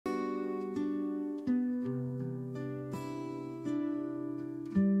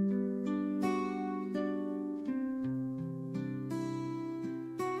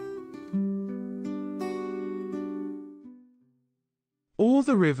All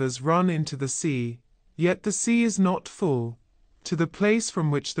the rivers run into the sea, yet the sea is not full. To the place from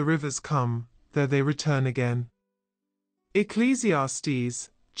which the rivers come, there they return again.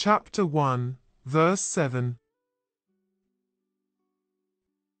 Ecclesiastes, chapter 1, verse 7.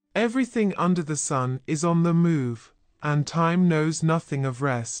 Everything under the sun is on the move, and time knows nothing of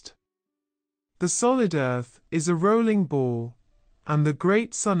rest. The solid earth is a rolling ball, and the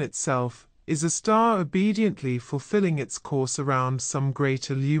great sun itself is a star obediently fulfilling its course around some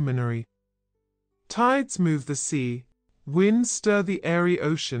greater luminary. Tides move the sea, winds stir the airy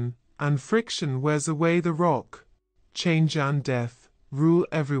ocean, and friction wears away the rock. Change and death rule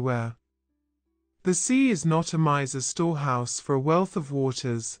everywhere. The sea is not a miser's storehouse for a wealth of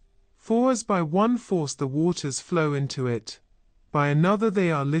waters, for as by one force the waters flow into it, by another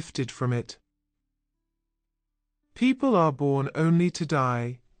they are lifted from it. People are born only to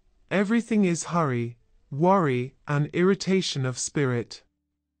die. Everything is hurry, worry, and irritation of spirit.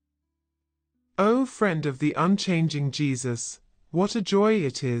 O friend of the unchanging Jesus, what a joy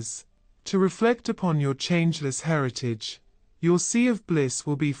it is to reflect upon your changeless heritage. Your sea of bliss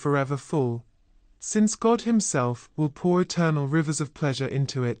will be forever full, since God Himself will pour eternal rivers of pleasure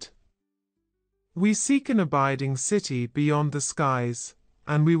into it. We seek an abiding city beyond the skies,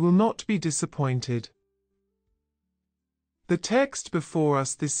 and we will not be disappointed. The text before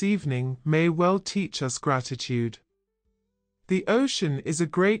us this evening may well teach us gratitude. The ocean is a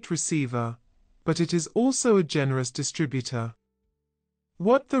great receiver, but it is also a generous distributor.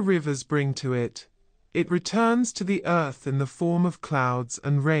 What the rivers bring to it, it returns to the earth in the form of clouds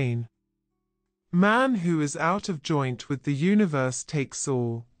and rain. Man who is out of joint with the universe takes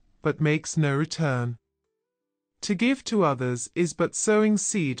all, but makes no return. To give to others is but sowing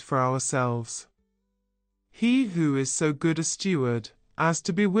seed for ourselves. He who is so good a steward as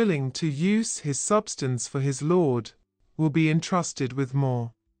to be willing to use his substance for his Lord will be entrusted with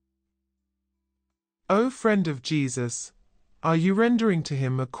more. O friend of Jesus, are you rendering to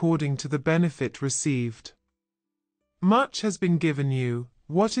Him according to the benefit received? Much has been given you.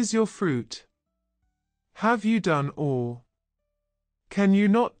 What is your fruit? Have you done all? Can you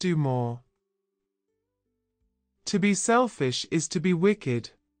not do more? To be selfish is to be wicked.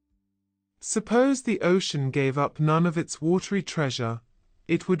 Suppose the ocean gave up none of its watery treasure,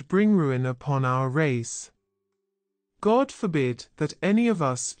 it would bring ruin upon our race. God forbid that any of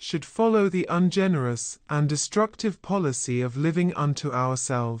us should follow the ungenerous and destructive policy of living unto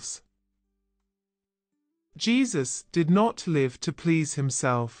ourselves. Jesus did not live to please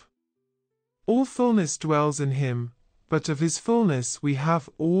Himself. All fullness dwells in Him, but of His fullness we have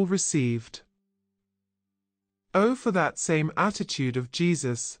all received. Oh, for that same attitude of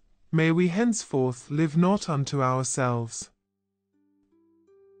Jesus, may we henceforth live not unto ourselves.